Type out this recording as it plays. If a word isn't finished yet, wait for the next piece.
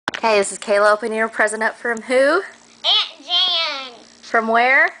Hey, this is Kayla opening your present up from who? Aunt Jan. From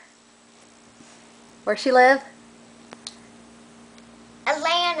where? Where she live?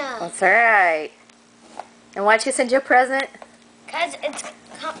 Atlanta. That's alright. And why'd she send you a present? Because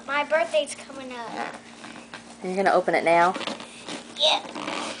my birthday's coming up. And you're gonna open it now? Yeah.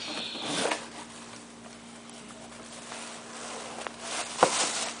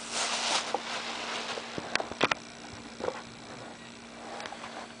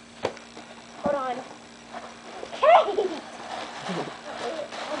 Hold on. Kate!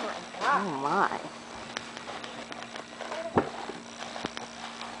 Oh my God.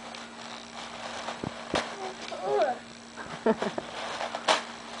 Oh my.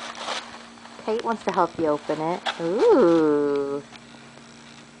 Kate wants to help you open it. Ooh.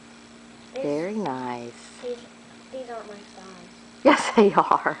 Very nice. These aren't my size. Yes, they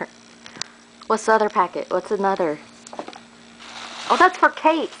are. What's the other packet? What's another? Oh, that's for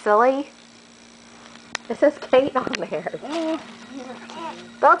Kate, silly. It says Kate on there.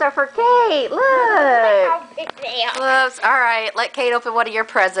 Those are for Kate. Look. How big they are. Whoops. All right. Let Kate open one of your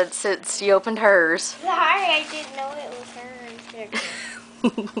presents since you opened hers. Sorry, I didn't know it was hers.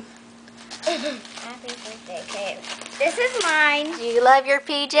 Happy birthday, Kate. This is mine. Do you love your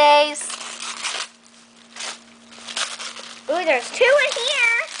PJs? Ooh, there's 2 in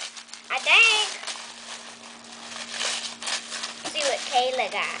here, I think. Let's see what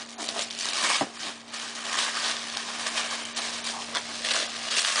Kayla got.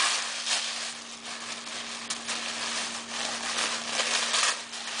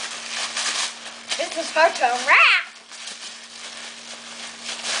 This is hard to unwrap.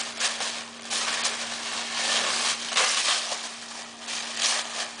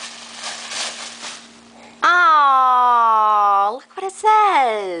 Oh, look what it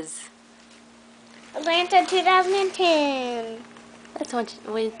says. Atlanta 2010. That's when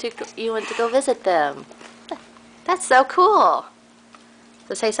you went to go visit them. That's so cool.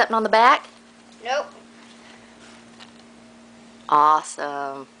 Does it say something on the back? Nope.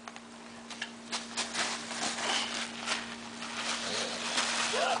 Awesome.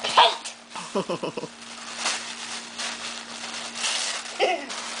 Kate!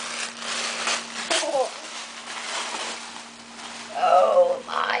 Oh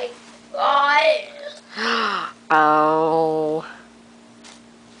my God. Oh.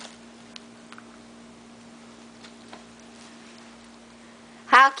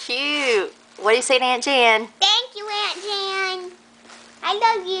 How cute. What do you say to Aunt Jan? Thank you, Aunt Jan. I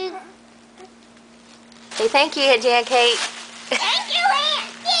love you. Say thank you, Aunt Jan, Kate. Thank you,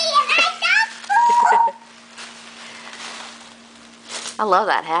 Aunt Jan. I love you. I love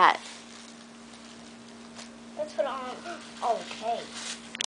that hat. Let's put on. Okay.